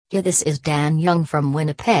Yeah, this is Dan Young from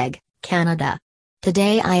Winnipeg, Canada.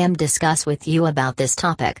 Today I am discuss with you about this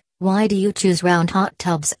topic. Why do you choose round hot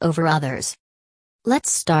tubs over others?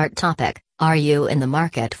 Let's start topic. Are you in the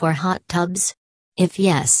market for hot tubs? If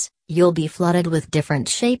yes, you'll be flooded with different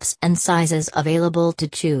shapes and sizes available to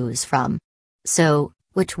choose from. So,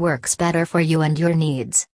 which works better for you and your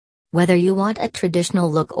needs? Whether you want a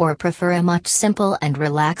traditional look or prefer a much simple and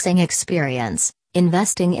relaxing experience,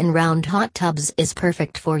 investing in round hot tubs is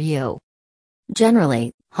perfect for you.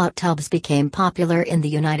 Generally, hot tubs became popular in the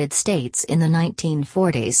United States in the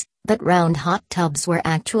 1940s, but round hot tubs were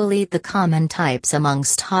actually the common types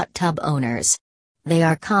amongst hot tub owners. They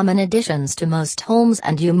are common additions to most homes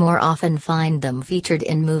and you more often find them featured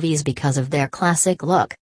in movies because of their classic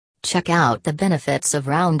look. Check out the benefits of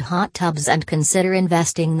round hot tubs and consider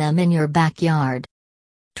investing them in your backyard.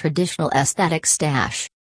 Traditional aesthetic stash.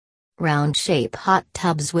 Round shape hot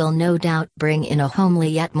tubs will no doubt bring in a homely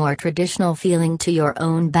yet more traditional feeling to your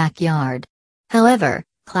own backyard. However,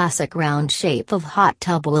 classic round shape of hot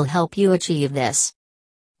tub will help you achieve this.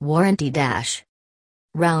 Warranty dash.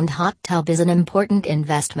 Round hot tub is an important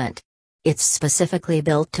investment. It's specifically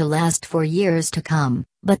built to last for years to come,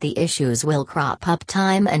 but the issues will crop up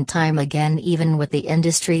time and time again even with the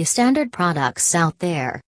industry standard products out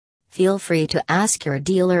there. Feel free to ask your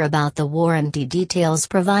dealer about the warranty details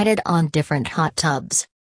provided on different hot tubs.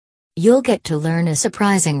 You'll get to learn a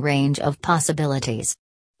surprising range of possibilities.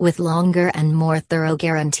 With longer and more thorough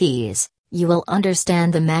guarantees, you will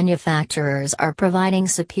understand the manufacturers are providing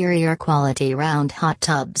superior quality round hot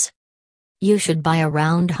tubs. You should buy a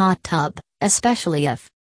round hot tub, especially if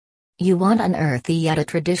you want an earthy yet a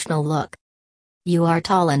traditional look. You are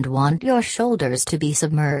tall and want your shoulders to be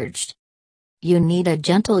submerged. You need a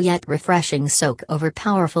gentle yet refreshing soak over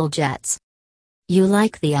powerful jets. You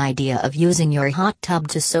like the idea of using your hot tub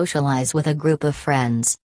to socialize with a group of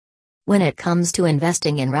friends. When it comes to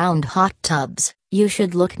investing in round hot tubs, you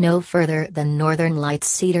should look no further than Northern Lights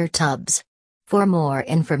cedar tubs. For more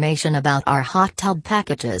information about our hot tub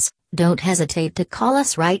packages, don't hesitate to call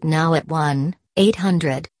us right now at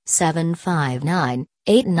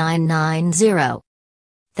 1-800-759-8990.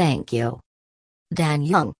 Thank you. Dan Young.